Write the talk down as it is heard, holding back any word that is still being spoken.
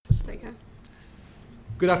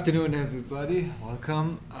Good afternoon, everybody.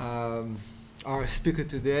 Welcome. Our speaker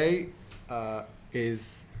today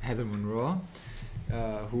is Heather Monroe,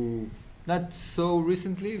 who not so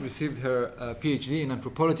recently received her PhD in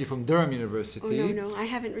anthropology from Durham University. Oh, no, I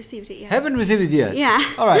haven't received it yet. Haven't received it yet? Yeah.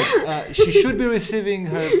 All right. She should be receiving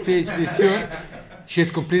her PhD soon. She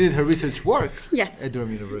has completed her research work at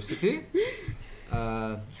Durham University.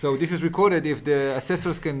 So this is recorded if the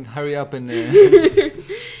assessors can hurry up and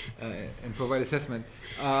provide assessment.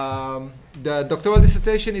 The doctoral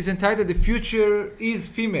dissertation is entitled "The Future is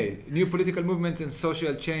Female: New Political Movements and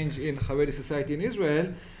Social Change in Haredi Society in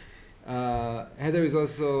Israel." Heather is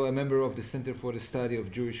also a member of the Center for the Study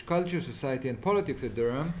of Jewish Culture, Society and Politics at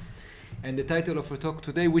Durham. And the title of her talk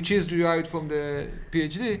today, which is derived from the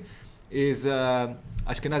PhD, is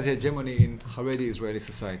Ashkenazi Hegemony in Haredi Israeli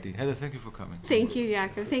Society. Heather, thank you for coming. Thank you,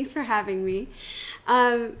 Yaakov. Thanks for having me.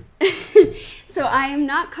 So I am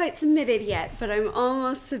not quite submitted yet, but I'm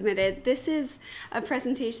almost submitted. This is a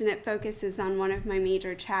presentation that focuses on one of my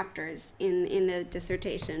major chapters in the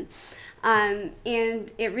dissertation.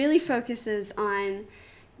 And it really focuses on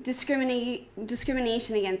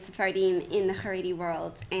discrimination against Sephardim in the Haredi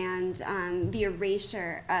world and the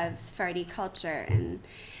erasure of Sephardi culture and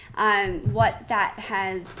what that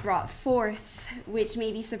has brought forth, which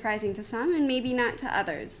may be surprising to some and maybe not to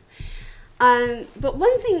others. But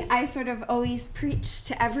one thing I sort of always preach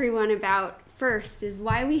to everyone about first is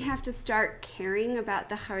why we have to start caring about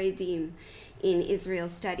the Haredim in Israel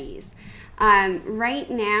studies. Right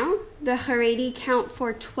now, the Haredi count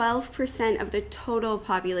for 12% of the total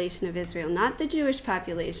population of Israel, not the Jewish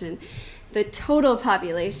population, the total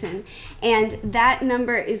population, and that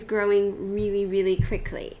number is growing really, really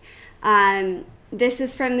quickly. This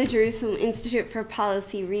is from the Jerusalem Institute for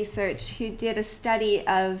Policy Research, who did a study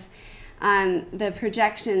of the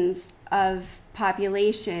projections of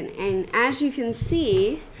population. And as you can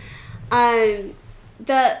see,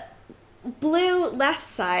 the blue left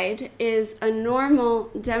side is a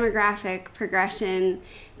normal demographic progression.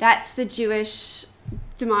 That's the Jewish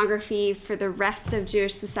demography for the rest of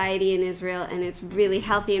Jewish society in Israel, and it's really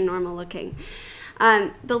healthy and normal looking.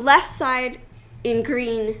 The left side in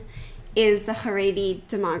green is the Haredi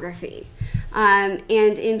demography. And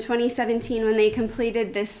in 2017, when they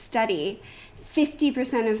completed this study,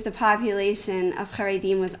 50% of the population of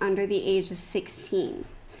Haredim was under the age of 16.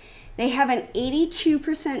 They have an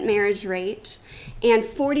 82% marriage rate, and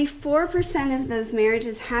 44% of those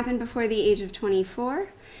marriages happen before the age of 24.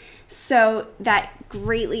 So that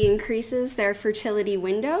greatly increases their fertility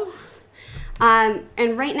window.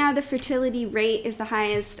 And right now the fertility rate is the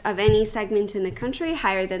highest of any segment in the country,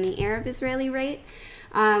 higher than the Arab Israeli rate,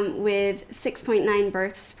 with 6.9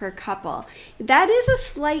 births per couple. That is a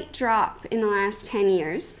slight drop in the last 10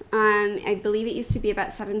 years. I believe it used to be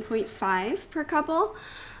about 7.5 per couple.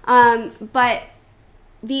 But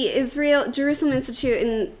the Jerusalem Institute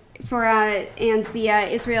and the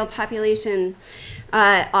Israel Population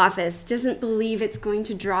Office doesn't believe it's going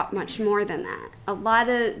to drop much more than that. A lot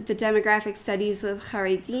of the demographic studies with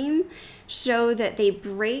Haredim show that they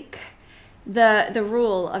break the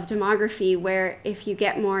rule of demography, where if you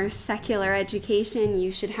get more secular education,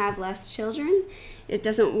 you should have less children. It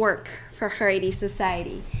doesn't work for Haredi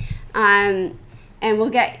society. And we'll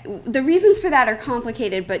get, the reasons for that are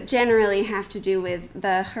complicated, but generally have to do with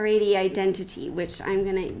the Haredi identity, which I'm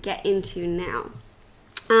going to get into now.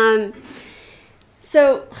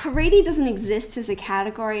 So Haredi doesn't exist as a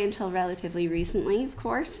category until relatively recently, of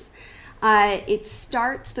course.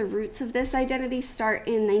 The roots of this identity start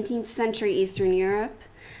in 19th century Eastern Europe,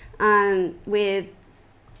 with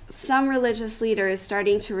some religious leaders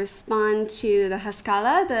starting to respond to the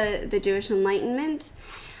Haskalah, the Jewish Enlightenment,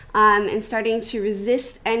 and starting to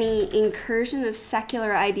resist any incursion of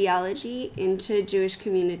secular ideology into Jewish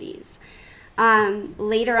communities.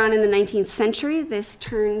 Later on in the 19th century, this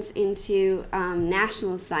turns into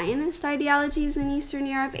national Zionist ideologies in Eastern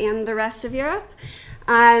Europe and the rest of Europe.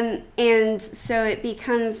 And so it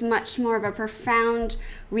becomes much more of a profound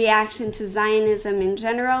reaction to Zionism in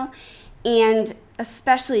general, and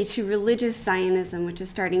especially to religious Zionism, which is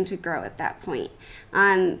starting to grow at that point,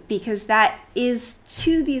 because that is,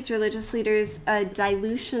 to these religious leaders, a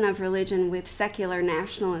dilution of religion with secular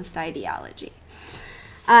nationalist ideology.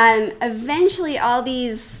 Eventually, all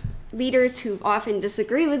these leaders who often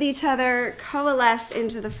disagree with each other coalesce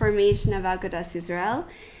into the formation of Agudas Yisrael,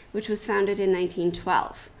 which was founded in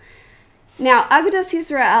 1912. Now, Agudas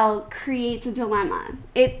Yisrael creates a dilemma.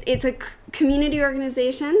 It's a community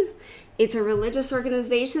organization. It's a religious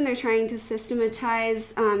organization. They're trying to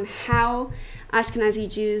systematize how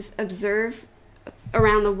Ashkenazi Jews observe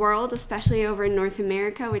around the world, especially over in North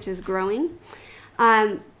America, which is growing.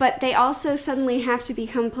 But they also suddenly have to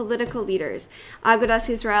become political leaders. Agudas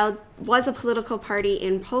Israel was a political party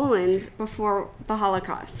in Poland before the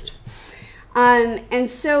Holocaust. And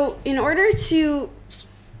so in order to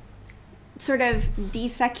sort of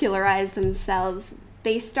desecularize themselves,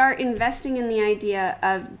 they start investing in the idea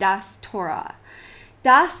of Das Torah.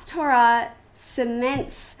 Das Torah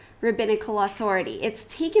cements rabbinical authority. It's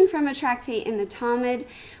taken from a tractate in the Talmud,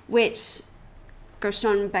 which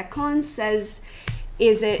Gershon Bekon says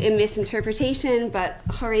is a misinterpretation, but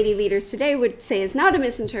Haredi leaders today would say is not a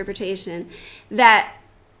misinterpretation, that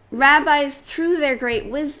rabbis, through their great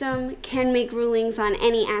wisdom, can make rulings on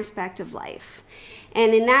any aspect of life.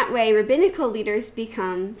 And in that way, rabbinical leaders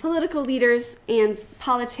become political leaders, and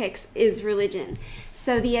politics is religion.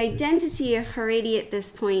 So the identity of Haredi at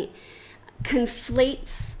this point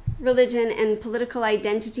conflates religion and political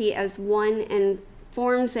identity as one and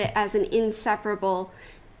forms it as an inseparable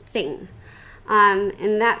thing.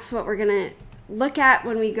 And that's what we're going to look at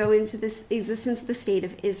when we go into this existence of the State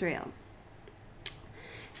of Israel.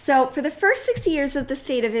 So for the first 60 years of the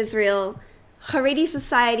State of Israel, Haredi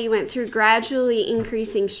society went through gradually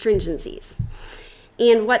increasing stringencies.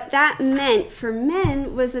 And what that meant for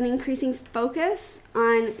men was an increasing focus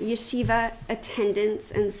on yeshiva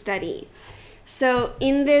attendance and study. So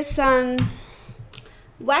in this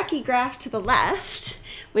wacky graph to the left,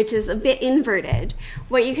 which is a bit inverted,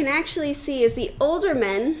 what you can actually see is the older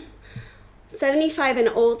men, 75 and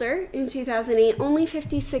older in 2008, only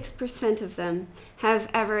 56% of them have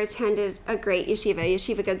ever attended a great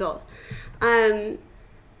yeshiva gadol.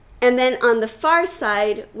 And then on the far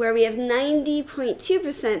side, where we have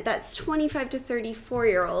 90.2%, that's 25 to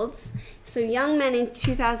 34-year-olds. So young men in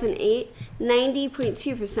 2008,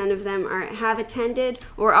 90.2% of them have attended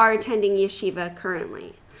or are attending yeshiva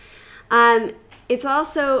currently. It's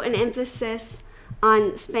also an emphasis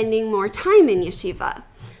on spending more time in yeshiva.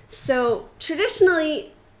 So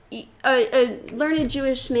traditionally, a learned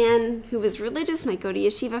Jewish man who was religious might go to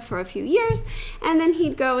yeshiva for a few years, and then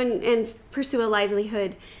he'd go and pursue a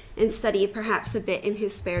livelihood and study perhaps a bit in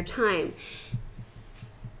his spare time.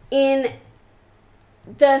 In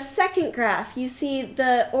the second graph, you see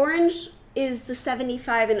the orange is the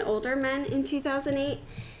 75 and older men in 2008.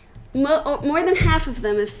 More than half of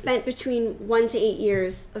them have spent between 1 to 8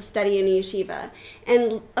 years of study in yeshiva,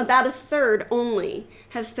 and about a third only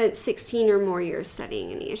have spent 16 or more years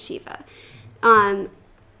studying in yeshiva.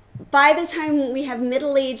 By the time we have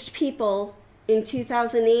middle-aged people in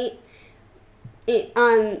 2008,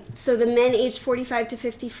 so the men aged 45 to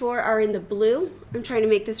 54 are in the blue. I'm trying to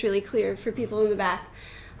make this really clear for people in the back.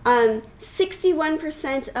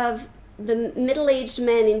 61% of the middle-aged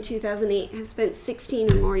men in 2008 have spent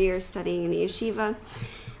 16 or more years studying in yeshiva,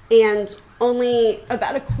 and only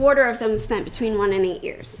about a quarter of them spent between 1 and 8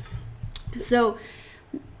 years. So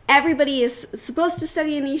everybody is supposed to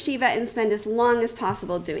study in yeshiva and spend as long as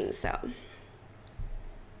possible doing so.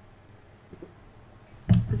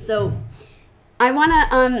 So I want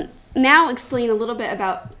to now explain a little bit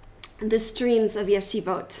about the streams of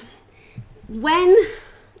yeshivot.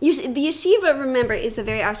 The yeshiva, remember, is a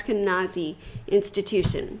very Ashkenazi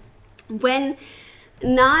institution. When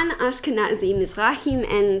non-Ashkenazi, Mizrahim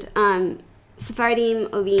and Sephardim,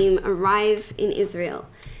 Olim arrive in Israel,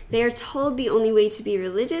 they are told the only way to be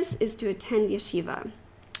religious is to attend yeshiva.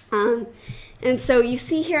 And so you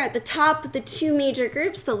see here at the top the two major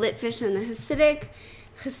groups, the Litvish and the Hasidic.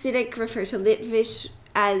 Hasidic refer to Litvish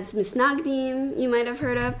as Misnagdim, you might have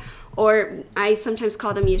heard of, or I sometimes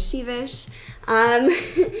call them Yeshivish.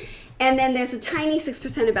 And then there's a tiny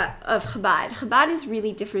 6% of Chabad. Chabad is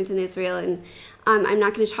really different in Israel, and I'm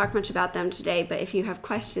not going to talk much about them today, but if you have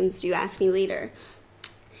questions, do ask me later.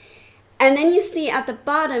 And then you see at the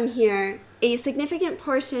bottom here, a significant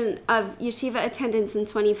portion of yeshiva attendance in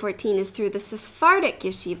 2014 is through the Sephardic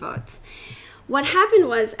yeshivot. What happened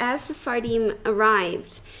was, as Sephardim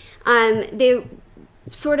arrived, they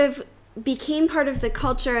sort of became part of the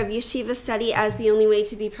culture of yeshiva study as the only way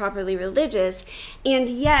to be properly religious, and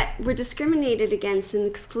yet were discriminated against and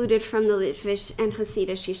excluded from the Litvish and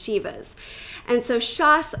Hasidic yeshivas. And so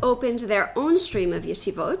Shas opened their own stream of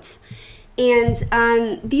yeshivot,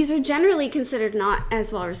 and these are generally considered not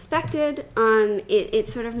as well respected.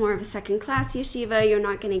 It's sort of more of a second-class yeshiva. You're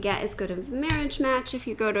not going to get as good of a marriage match if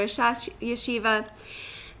you go to a Shas yeshiva.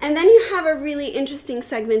 And then you have a really interesting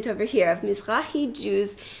segment over here of Mizrahi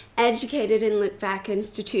Jews educated in Litvak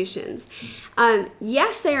institutions.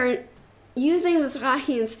 Yes, they are using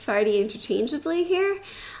Mizrahi and Sephardi interchangeably here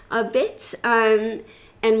a bit, and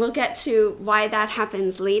we'll get to why that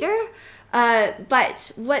happens later.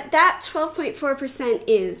 But what that 12.4%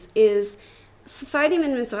 is Sephardim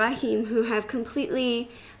and Mizrahim who have completely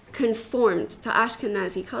conformed to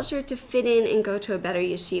Ashkenazi culture to fit in and go to a better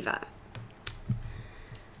yeshiva.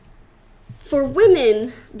 For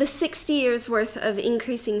women, the 60 years worth of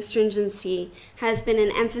increasing stringency has been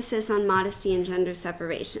an emphasis on modesty and gender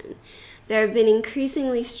separation. There have been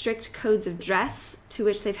increasingly strict codes of dress to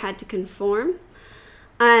which they've had to conform.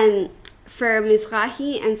 For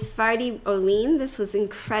Mizrahi and Sephardi Olim, this was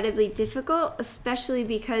incredibly difficult, especially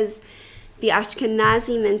because the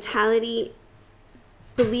Ashkenazi mentality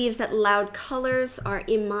believes that loud colors are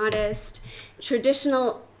immodest.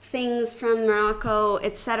 Traditional things from Morocco,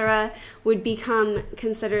 etc., would become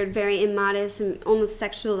considered very immodest and almost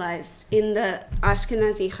sexualized in the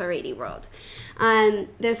Ashkenazi Haredi world.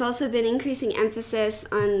 There's also been increasing emphasis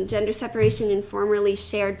on gender separation in formerly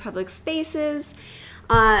shared public spaces.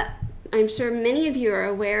 I'm sure many of you are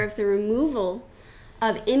aware of the removal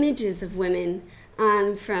of images of women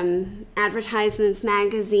from advertisements,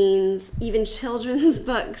 magazines, even children's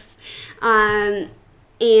books. And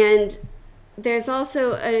there's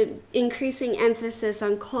also an increasing emphasis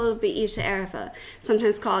on Kol Be'isha Erva,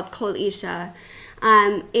 sometimes called Kol Isha.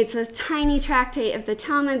 It's a tiny tractate of the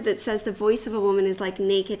Talmud that says the voice of a woman is like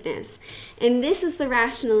nakedness. And this is the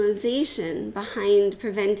rationalization behind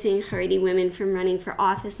preventing Haredi women from running for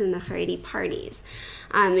office in the Haredi parties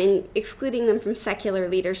and excluding them from secular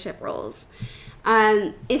leadership roles.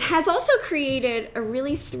 It has also created a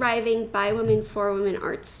really thriving by women, for women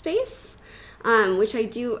art space, which I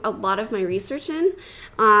do a lot of my research in.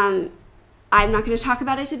 I'm not going to talk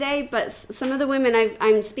about it today, but some of the women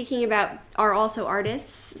I'm speaking about are also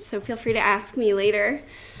artists, so feel free to ask me later.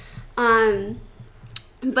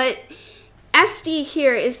 But Esti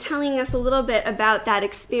here is telling us a little bit about that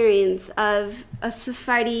experience of a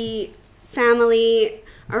Sephardi family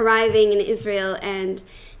arriving in Israel and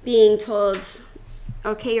being told,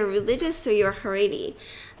 okay, you're religious, so you're Haredi.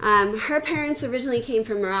 Her parents originally came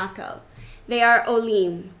from Morocco. They are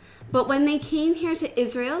Olim. But when they came here to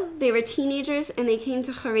Israel, they were teenagers and they came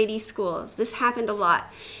to Haredi schools. This happened a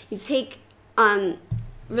lot. You take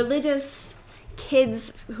religious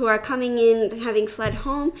kids who are coming in, having fled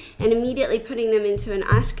home, and immediately putting them into an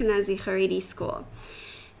Ashkenazi Haredi school.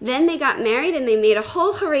 Then they got married and they made a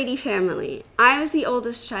whole Haredi family. I was the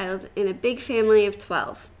oldest child in a big family of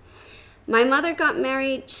 12. My mother got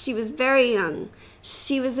married. She was very young.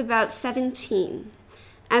 She was about 17.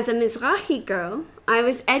 As a Mizrahi girl, I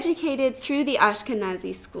was educated through the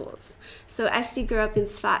Ashkenazi schools. So Esti grew up in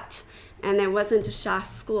Sfat, and there wasn't a Shas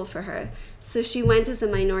school for her. So she went as a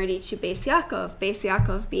minority to Beis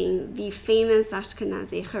Yaakov being the famous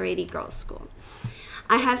Ashkenazi Haredi girls' school.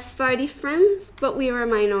 I have Sephardi friends, but we were a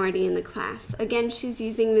minority in the class. Again, she's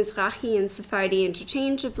using Mizrahi and Sephardi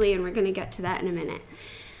interchangeably, and we're going to get to that in a minute.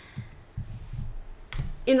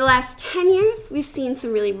 In the last 10 years, we've seen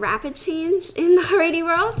some really rapid change in the Haredi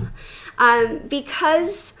world.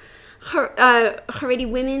 Because Haredi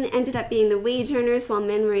women ended up being the wage earners while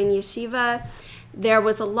men were in yeshiva, there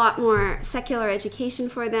was a lot more secular education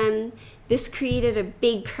for them. This created a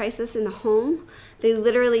big crisis in the home. They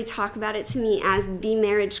literally talk about it to me as the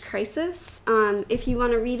marriage crisis. If you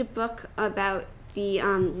want to read a book about the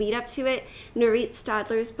lead up to it, Nurit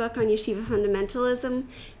Stadler's book on yeshiva fundamentalism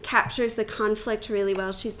captures the conflict really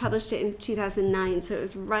well. She's published it in 2009, so it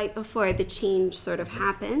was right before the change sort of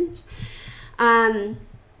happened.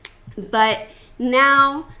 But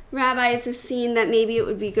now rabbis have seen that maybe it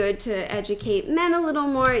would be good to educate men a little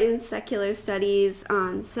more in secular studies.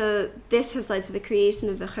 So this has led to the creation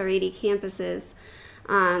of the Haredi campuses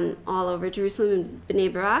all over Jerusalem and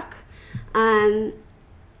Bnei Brak.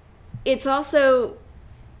 It's also,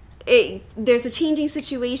 there's a changing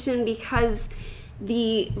situation because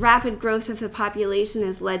the rapid growth of the population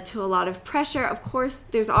has led to a lot of pressure. Of course,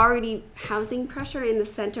 there's already housing pressure in the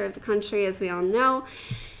center of the country, as we all know.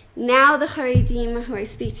 Now the Haredim who I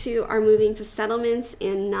speak to are moving to settlements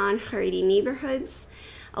in non-Haredi neighborhoods.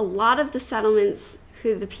 A lot of the settlements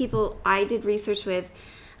who the people I did research with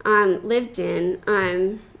lived in,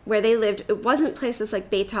 where they lived, it wasn't places like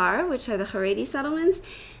Beitar, which are the Haredi settlements.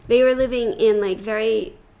 They were living in like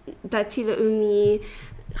very Dati Le'umi,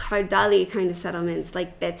 Hardali kind of settlements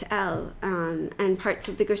like Bet El and parts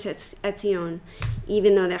of the Gush Etzion,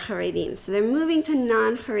 even though they're Haredim. So they're moving to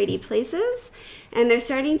non-Haredi places, and they're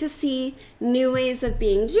starting to see new ways of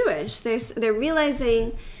being Jewish. They're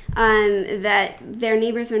realizing that their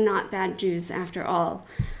neighbors are not bad Jews after all.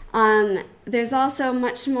 There's also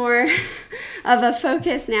much more of a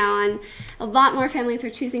focus now on a lot more families are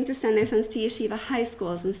choosing to send their sons to yeshiva high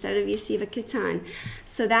schools instead of yeshiva kitan.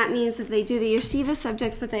 So that means that they do the yeshiva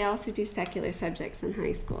subjects, but they also do secular subjects in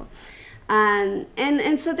high school.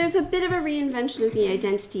 And so there's a bit of a reinvention of the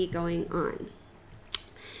identity going on.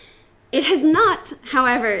 It has not,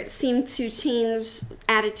 however, seemed to change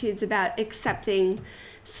attitudes about accepting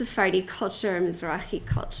Sephardi culture or Mizrahi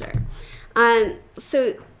culture.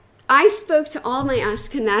 So I spoke to all my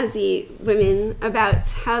Ashkenazi women about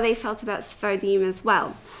how they felt about Sephardim as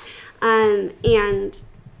well. And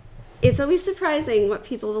it's always surprising what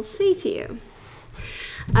people will say to you.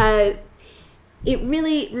 It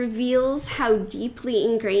really reveals how deeply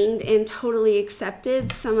ingrained and totally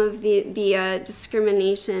accepted some of the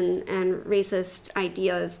discrimination and racist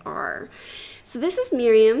ideas are. So this is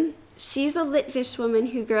Miriam. She's a Litvish woman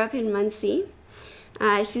who grew up in Monsey.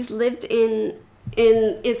 She's lived in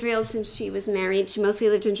Israel since she was married. She mostly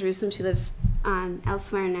lived in Jerusalem. She lives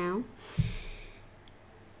elsewhere now.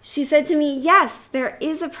 She said to me, yes, there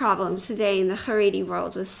is a problem today in the Haredi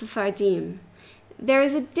world with Sephardim. There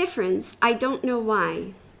is a difference. I don't know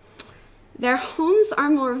why. Their homes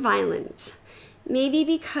are more violent. Maybe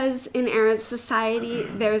because in Arab society,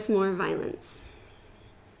 there's more violence.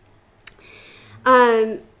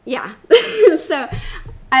 Yeah. So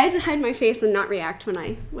I had to hide my face and not react when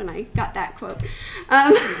I got that quote.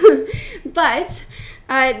 But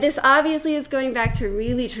this obviously is going back to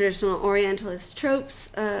really traditional Orientalist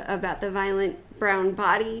tropes about the violent brown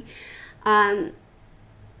body.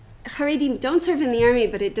 Haredim don't serve in the army,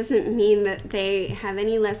 but it doesn't mean that they have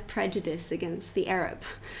any less prejudice against the Arab.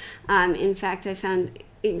 In fact, I found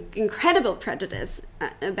incredible prejudice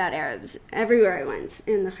about Arabs everywhere I went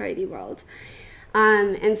in the Haredi world.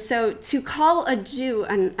 And so to call a Jew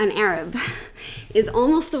an Arab is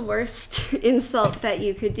almost the worst insult that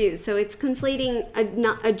you could do. So it's conflating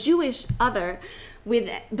a Jewish other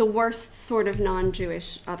with the worst sort of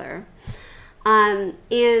non-Jewish other. And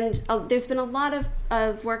there's been a lot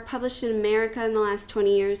of work published in America in the last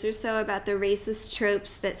 20 years or so about the racist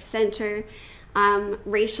tropes that center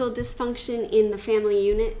racial dysfunction in the family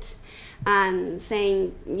unit,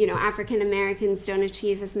 saying, African Americans don't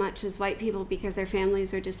achieve as much as white people because their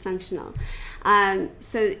families are dysfunctional.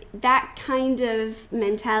 So that kind of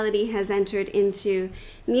mentality has entered into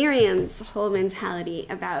Miriam's whole mentality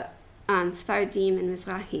about Sephardim and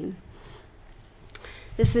Mizrahim.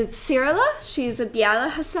 This is Cyrilla. She's a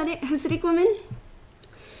Biala Hasidic woman.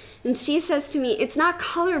 And she says to me, it's not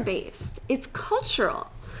color-based, it's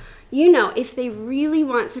cultural. If they really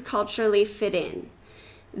want to culturally fit in,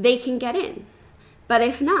 they can get in. But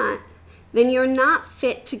if not, then you're not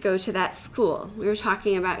fit to go to that school. We were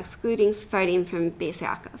talking about excluding Sephardim from Beis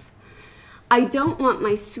Yaakov. I don't want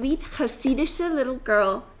my sweet Hasidische little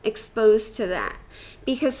girl exposed to that,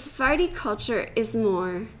 because Sephardi culture is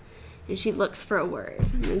more... And she looks for a word,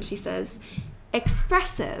 and then she says,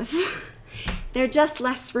 expressive. They're just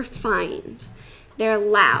less refined. They're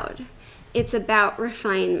loud. It's about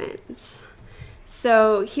refinement.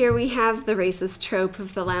 So here we have the racist trope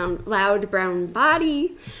of the loud brown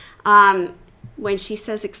body. When she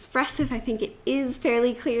says expressive, I think it is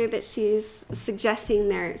fairly clear that she's suggesting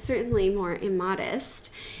they're certainly more immodest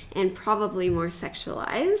and probably more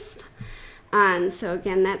sexualized. So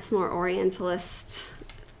again, that's more Orientalist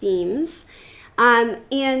themes.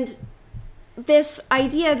 And this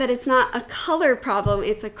idea that it's not a color problem,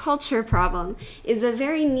 it's a culture problem, is a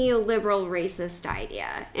very neoliberal racist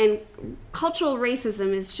idea. And cultural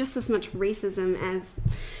racism is just as much racism as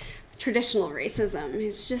traditional racism.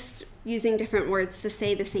 It's just using different words to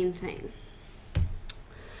say the same thing.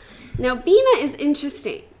 Now, Bina is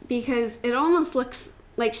interesting because it almost looks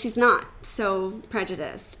like she's not so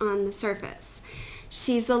prejudiced on the surface.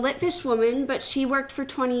 She's a Litvish woman, but she worked for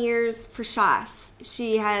 20 years for Shas.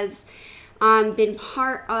 She has been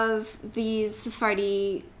part of the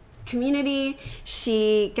Sephardi community.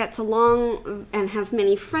 She gets along and has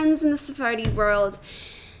many friends in the Sephardi world.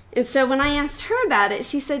 And so when I asked her about it,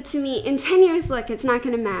 she said to me, in 10 years, look, it's not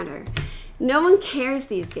going to matter. No one cares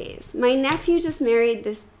these days. My nephew just married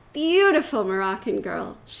this beautiful Moroccan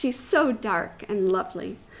girl. She's so dark and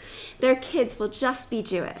lovely. Their kids will just be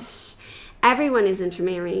Jewish. Everyone is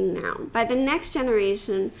intermarrying now. By the next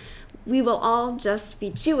generation, we will all just be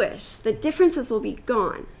Jewish. The differences will be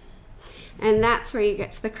gone. And that's where you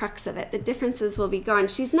get to the crux of it. The differences will be gone.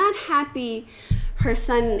 She's not happy her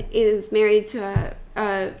son is married to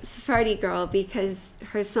a Sephardi girl because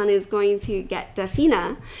her son is going to get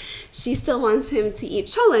dafina. She still wants him to eat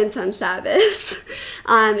cholent on Shabbos.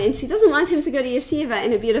 And she doesn't want him to go to yeshiva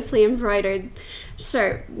in a beautifully embroidered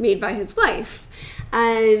shirt made by his wife.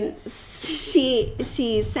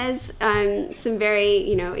 She says some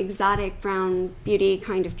very, exotic brown beauty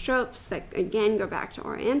kind of tropes that, again, go back to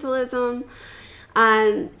Orientalism.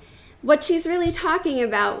 What she's really talking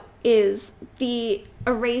about is the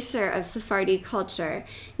erasure of Sephardi culture.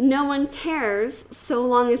 No one cares so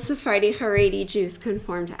long as Sephardi Haredi Jews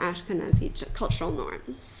conform to Ashkenazi cultural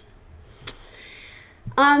norms.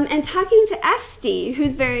 And talking to Esti,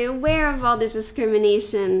 who's very aware of all the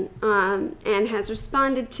discrimination and has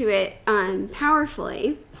responded to it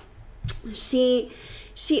powerfully, she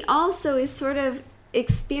also is sort of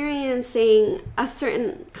experiencing a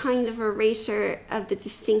certain kind of erasure of the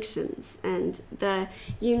distinctions and the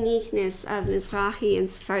uniqueness of Mizrahi and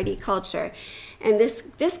Sephardi culture. And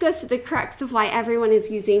this goes to the crux of why everyone is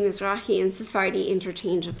using Mizrahi and Sephardi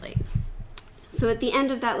interchangeably. So at the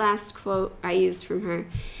end of that last quote I used from her,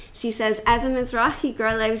 she says, as a Mizrahi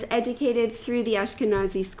girl, I was educated through the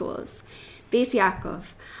Ashkenazi schools. Beis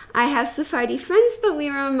Yaakov. I have Sephardi friends, but we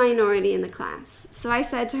were a minority in the class. So I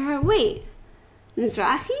said to her, wait,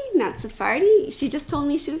 Mizrahi, not Sephardi? She just told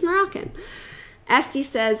me she was Moroccan. Esti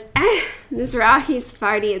says, Mizrahi,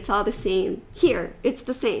 Sephardi, it's all the same. Here, it's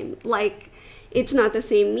the same. Like, it's not the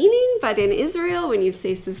same meaning, but in Israel, when you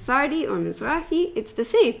say Sephardi or Mizrahi, it's the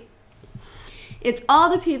same. It's all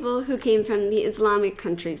the people who came from the Islamic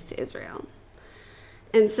countries to Israel.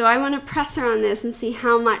 And so I want to press her on this and see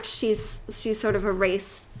how much she's sort of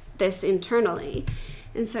erased this internally.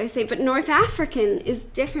 And so I say, but North African is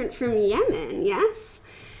different from Yemen, yes?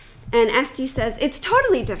 And Esti says, it's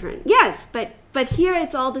totally different, yes, but here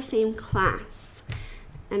it's all the same class.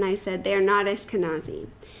 And I said, they're not Ashkenazi.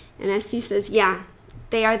 And Esti says, yeah,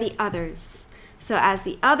 they are the others. So as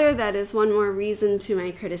the other, that is one more reason to my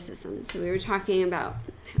criticism. So we were talking about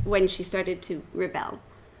when she started to rebel.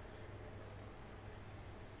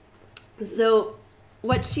 So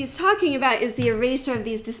what she's talking about is the erasure of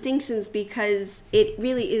these distinctions because it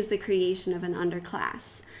really is the creation of an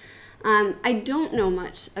underclass. I don't know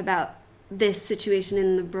much about this situation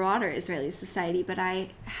in the broader Israeli society, but I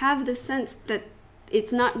have the sense that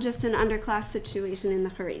it's not just an underclass situation in the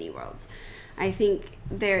Haredi world. I think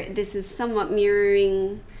this is somewhat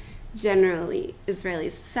mirroring generally Israeli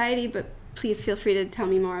society, but please feel free to tell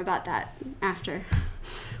me more about that after,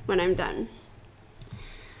 when I'm done.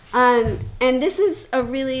 And this is a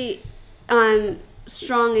really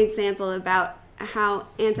strong example about how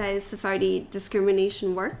anti-Sephardi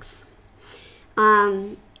discrimination works,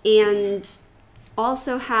 and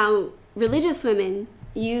also how religious women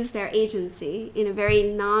use their agency in a very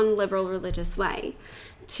non-liberal religious way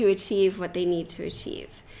to achieve what they need to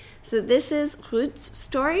achieve. So this is Ruth's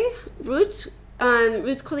story. Ruth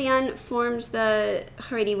Kolian formed the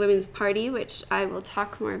Haredi Women's Party, which I will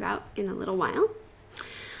talk more about in a little while.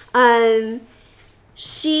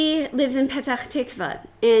 She lives in Petach Tikva,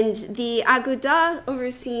 and the Aguda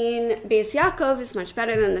overseeing Beis Yaakov is much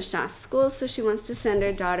better than the Shas school, so she wants to send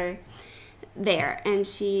her daughter there, and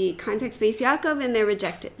she contacts Beis Yaakov, and they're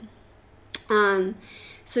rejected.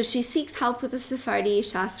 So she seeks help with a Sephardi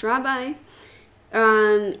Shas rabbi.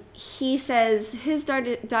 He says his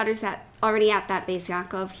daughter's already at that Beis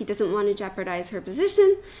Yaakov. He doesn't want to jeopardize her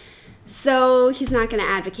position, so he's not going to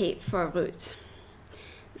advocate for Ruth.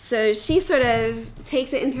 So she sort of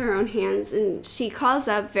takes it into her own hands, and she calls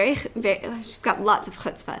up she's got lots of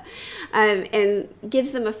chutzpah, and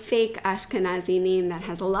gives them a fake Ashkenazi name that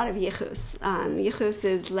has a lot of yichus. Yichus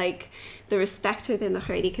is like the respect within the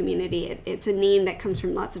Haredi community. It's a name that comes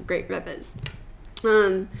from lots of great rebbes.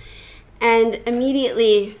 And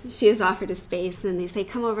immediately she is offered a space, and they say,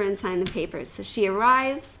 come over and sign the papers. So she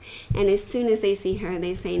arrives, and as soon as they see her,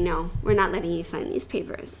 they say, no, we're not letting you sign these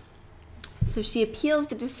papers. So she appeals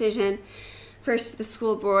the decision first to the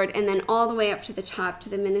school board and then all the way up to the top to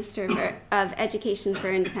the Minister of Education for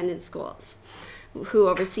Independent Schools, who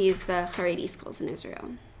oversees the Haredi schools in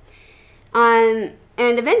Israel. And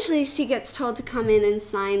eventually she gets told to come in and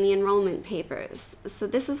sign the enrollment papers. So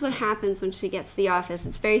this is what happens when she gets to the office.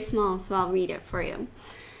 It's very small, so I'll read it for you.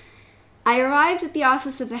 I arrived at the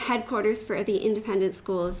office of the headquarters for the independent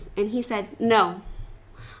schools, and he said, no.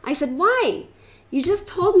 I said, why? You just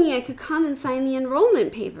told me I could come and sign the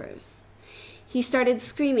enrollment papers. He started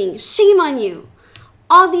screaming, shame on you!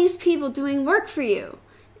 All these people doing work for you.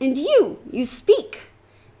 And you speak.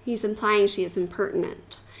 He's implying she is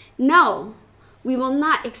impertinent. No, we will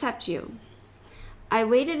not accept you. I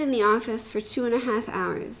waited in the office for 2.5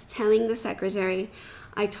 hours, telling the secretary,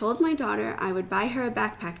 I told my daughter I would buy her a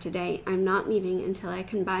backpack today. I'm not leaving until I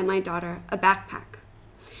can buy my daughter a backpack.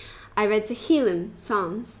 I read Tehillim,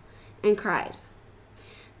 Psalms, and cried.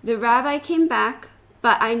 The rabbi came back,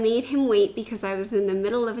 but I made him wait because I was in the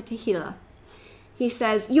middle of a tehillah. He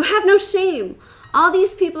says, you have no shame. All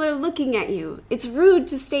these people are looking at you. It's rude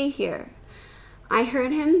to stay here. I heard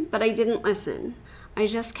him, but I didn't listen. I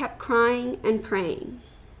just kept crying and praying.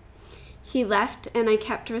 He left, and I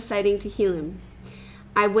kept reciting Tehillim.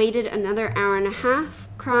 I waited another hour and a half,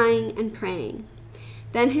 crying and praying.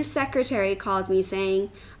 Then his secretary called me,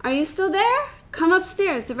 saying, "Are you still there? Come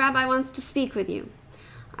upstairs. The rabbi wants to speak with you."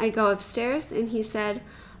 I go upstairs, and he said,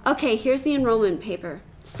 "Okay, here's the enrollment paper.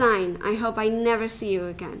 Sign. I hope I never see you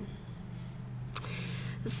again."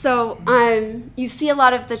 So you see a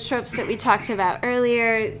lot of the tropes that we talked about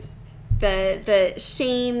earlier, the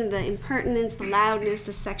shame, the impertinence, the loudness,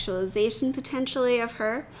 the sexualization potentially of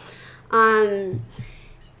her.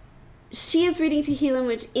 She is reading Tehillim,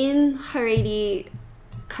 which in Haredi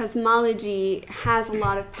cosmology has a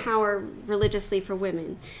lot of power religiously for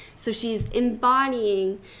women. So she's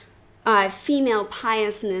embodying female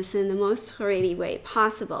piousness in the most Haredi way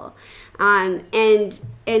possible. And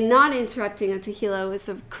not interrupting a Tehillah was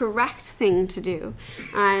the correct thing to do.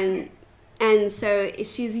 And so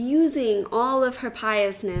she's using all of her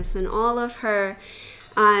piousness and all of her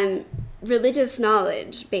religious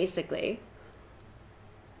knowledge, basically,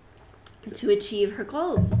 to achieve her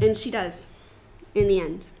goal. And she does, in the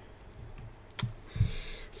end.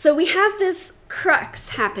 So we have this crux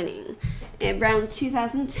happening around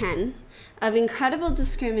 2010 of incredible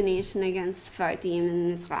discrimination against Sephardim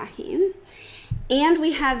and Mizrahim. And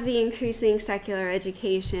we have the increasing secular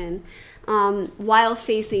education while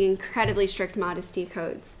facing incredibly strict modesty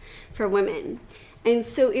codes for women. And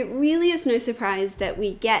so it really is no surprise that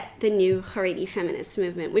we get the new Haredi feminist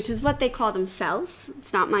movement, which is what they call themselves.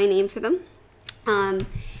 It's not my name for them. And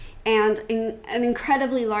an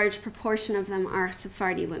incredibly large proportion of them are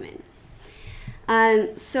Sephardi women.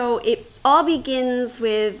 So it all begins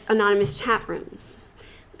with anonymous chat rooms.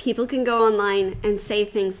 People can go online and say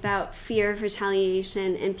things without fear of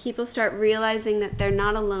retaliation, and people start realizing that they're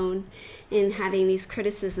not alone in having these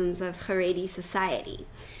criticisms of Haredi society.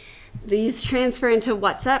 These transfer into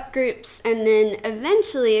WhatsApp groups, and then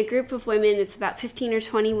eventually a group of women, it's about 15 or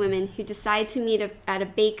 20 women, who decide to meet at a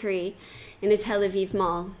bakery in a Tel Aviv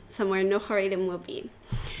mall, somewhere no Haredim will be.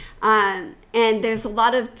 And there's a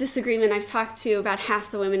lot of disagreement. I've talked to about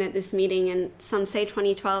half the women at this meeting, and some say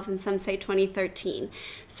 2012 and some say 2013.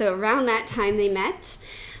 So around that time they met.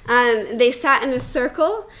 They sat in a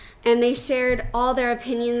circle and they shared all their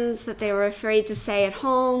opinions that they were afraid to say at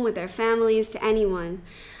home, with their families, to anyone.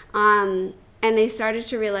 And they started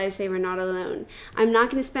to realize they were not alone. I'm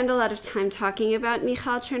not going to spend a lot of time talking about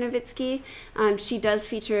Michal Chernovitsky. She does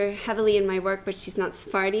feature heavily in my work, but she's not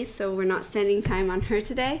Sephardi, so we're not spending time on her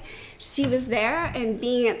today. She was there, and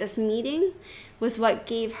being at this meeting was what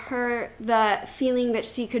gave her the feeling that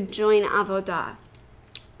she could join Avodah.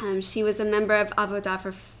 She was a member of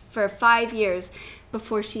Avodah for 5 years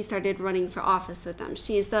before she started running for office with them.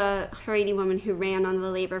 She is the Haredi woman who ran on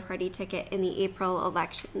the Labour Party ticket in the April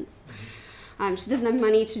elections. She doesn't have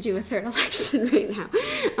money to do a third election right now.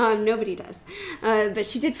 Nobody does. But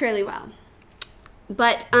she did fairly well.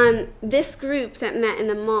 But this group that met in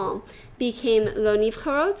the mall became Lo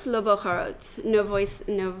Nivcharot, Lo Bocharot, no voice,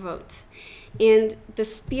 no vote. And the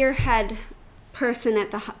spearhead person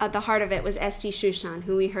at the heart of it was Esti Shushan,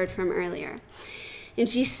 who we heard from earlier. And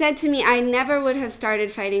she said to me, "I never would have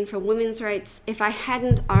started fighting for women's rights if I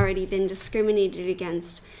hadn't already been discriminated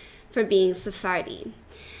against for being Sephardi."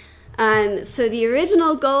 So the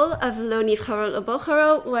original goal of Lo Nivcharot Lo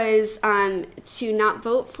Bocharot was to not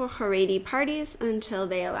vote for Haredi parties until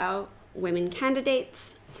they allow women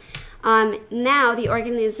candidates. Now the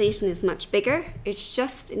organization is much bigger. It's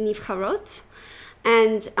just Nivcharot.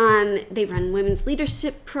 And they run women's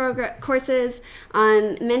leadership courses,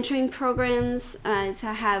 mentoring programs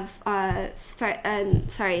to have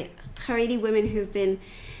Haredi women who've been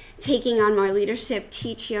taking on more leadership,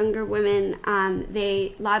 teach younger women.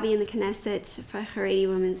 They lobby in the Knesset for Haredi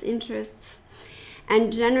women's interests,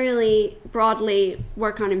 and generally, broadly,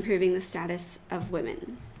 work on improving the status of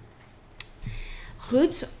women.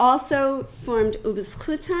 Rut also formed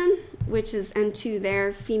Ubezchutan, which is and to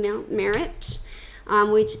their female merit,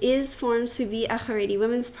 which is formed to be a Haredi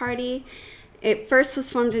women's party. It first was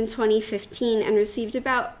formed in 2015 and received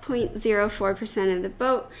about 0.04% of the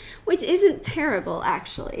vote, which isn't terrible,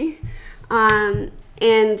 actually, and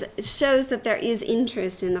shows that there is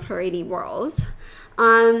interest in the Haredi world.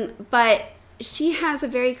 But she has a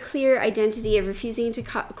very clear identity of refusing to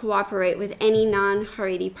cooperate with any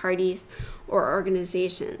non-Haredi parties or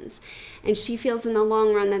organizations. And she feels in the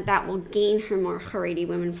long run that will gain her more Haredi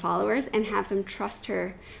women followers and have them trust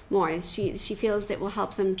her more. She feels it will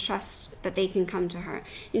help them trust that they can come to her.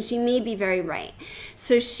 And she may be very right.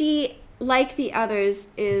 So she, like the others,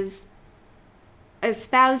 is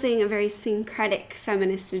espousing a very syncretic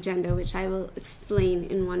feminist agenda, which I will explain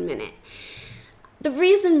in 1 minute. The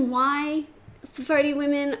reason why Sephardi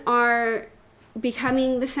women are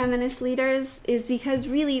becoming the feminist leaders is because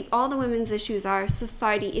really all the women's issues are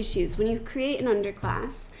Sephardi issues. When you create an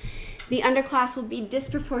underclass, the underclass will be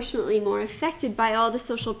disproportionately more affected by all the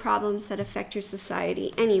social problems that affect your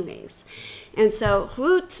society anyways. And so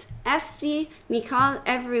Ruth, Esti, Michal,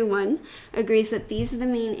 everyone agrees that these are the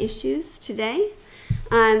main issues today.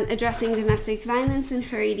 Addressing domestic violence in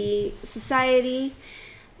Haredi society,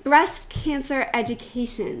 breast cancer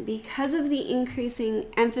education. Because of the increasing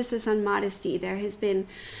emphasis on modesty, there has been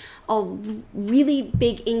a really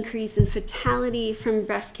big increase in fatality from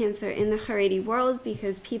breast cancer in the Haredi world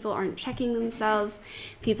because people aren't checking themselves,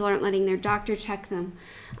 people aren't letting their doctor check them,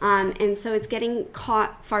 and so it's getting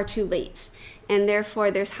caught far too late, and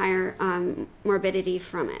therefore there's higher morbidity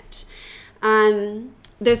from it.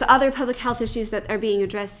 There's other public health issues that are being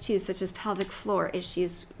addressed too, such as pelvic floor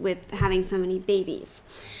issues with having so many babies.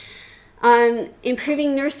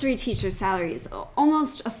 Improving nursery teacher salaries.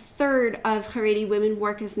 Almost a third of Haredi women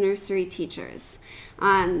work as nursery teachers,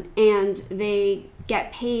 and they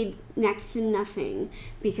get paid next to nothing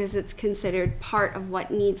because it's considered part of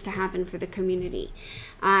what needs to happen for the community,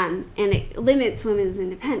 and it limits women's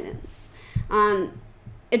independence.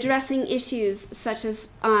 Addressing issues such as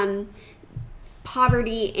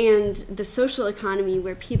poverty and the social economy,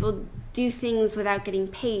 where people do things without getting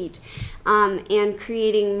paid, and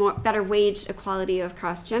creating better wage equality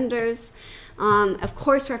across genders. Of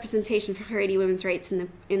course, representation for Haredi women's rights in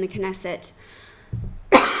the Knesset.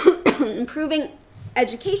 Improving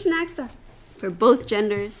education access for both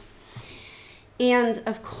genders. And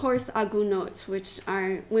of course, agunot, which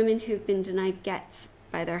are women who've been denied gets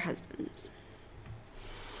by their husbands.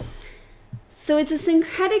 So it's a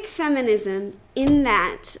syncretic feminism in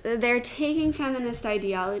that they're taking feminist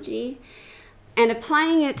ideology and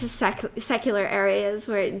applying it to secular areas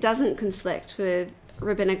where it doesn't conflict with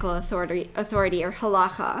rabbinical authority or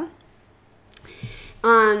halacha,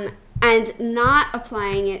 and not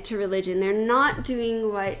applying it to religion. They're not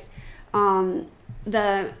doing what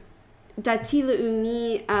the Dati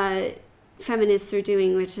Le'umi feminists are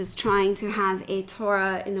doing, which is trying to have a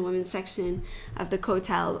Torah in the women's section of the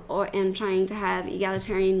Kotel, and trying to have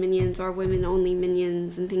egalitarian minions or women-only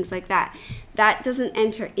minions and things like that. That doesn't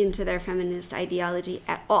enter into their feminist ideology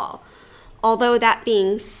at all. Although that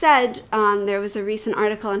being said, there was a recent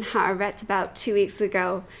article in Haaretz about 2 weeks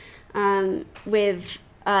ago with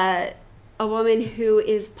a woman who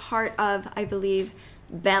is part of, I believe,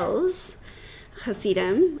 Belz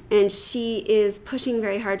Hasidim, and she is pushing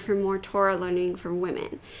very hard for more Torah learning for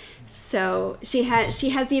women. So she has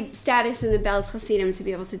the status in the Belz Hasidim to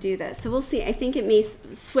be able to do this. So we'll see. I think it may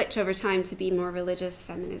switch over time to be more religious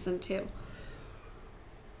feminism too.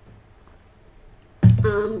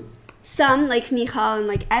 Some, like Michal and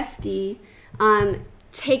like Esti,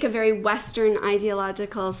 take a very Western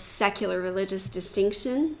ideological secular religious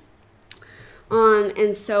distinction.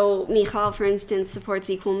 And so Michal, for instance, supports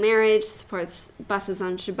equal marriage, supports buses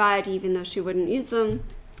on Shabbat, even though she wouldn't use them.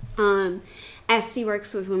 Esti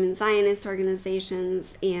works with women Zionist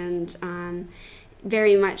organizations and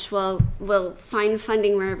very much will find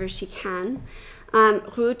funding wherever she can.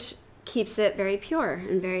 Ruth keeps it very pure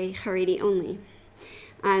and very Haredi only.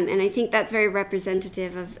 And I think that's very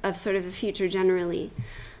representative of sort of the future generally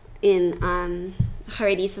in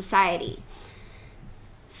Haredi society.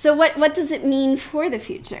 So what does it mean for the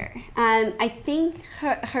future? I think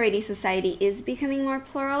Haredi society is becoming more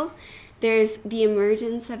plural. There's the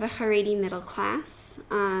emergence of a Haredi middle class,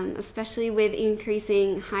 especially with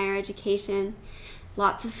increasing higher education.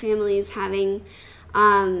 Lots of families having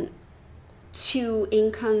 2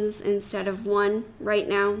 incomes instead of 1 right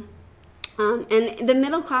now. And the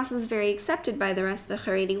middle class is very accepted by the rest of the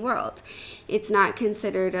Haredi world. It's not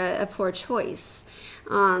considered a poor choice.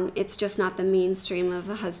 It's just not the mainstream of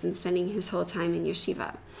a husband spending his whole time in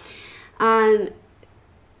yeshiva.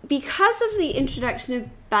 Because of the introduction of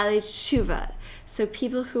Balei Tshuva, so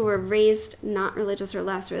people who were raised not religious or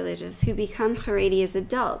less religious, who become Haredi as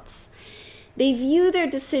adults, they view their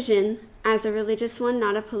decision as a religious one,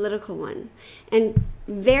 not a political one, and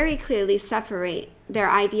very clearly separate their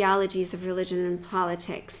ideologies of religion and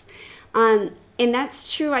politics. And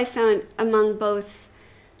that's true, I found, among both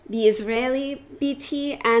the Israeli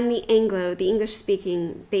BT and the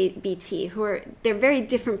English-speaking BT, they're very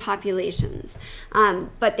different populations,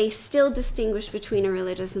 but they still distinguish between a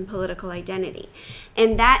religious and political identity.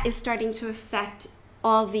 And that is starting to affect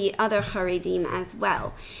all the other Haredim as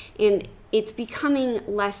well. And it's becoming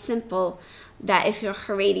less simple that if you're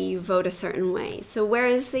Haredi, you vote a certain way. So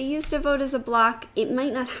whereas they used to vote as a bloc, it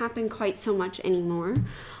might not happen quite so much anymore.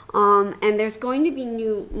 And there's going to be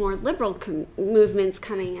new, more liberal movements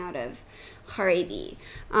coming out of Haredi.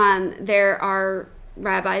 There are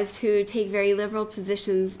rabbis who take very liberal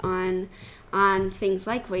positions on things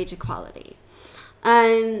like wage equality.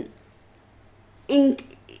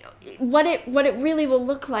 What it really will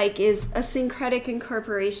look like is a syncretic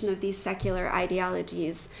incorporation of these secular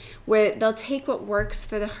ideologies, where they'll take what works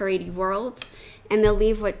for the Haredi world and they'll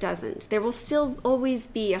leave what doesn't. There will still always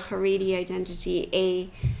be a Haredi identity, a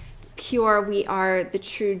pure, we are the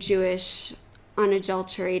true Jewish,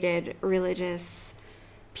 unadulterated religious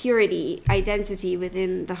purity identity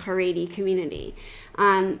within the Haredi community.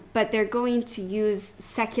 But they're going to use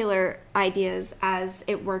secular ideas as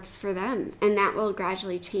it works for them, and that will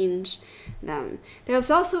gradually change them. There's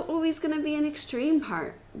also always going to be an extreme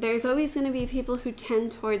part. There's always going to be people who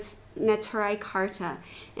tend towards Naturai Karta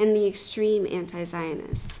and the extreme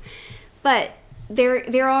anti-Zionists. But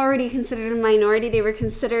they're already considered a minority. They were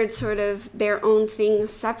considered sort of their own thing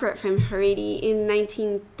separate from Haredi in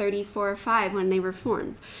 1934 or 5 when they were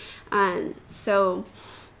formed. So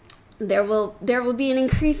there will be an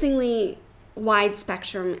increasingly wide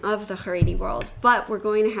spectrum of the Haredi world, but we're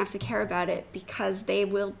going to have to care about it because they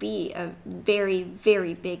will be a very,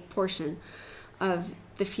 very big portion of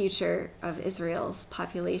the future of Israel's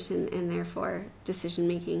population and therefore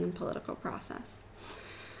decision-making and political process.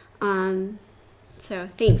 So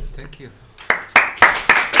thanks. Thank you.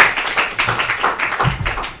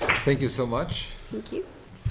 Thank you so much. Thank you.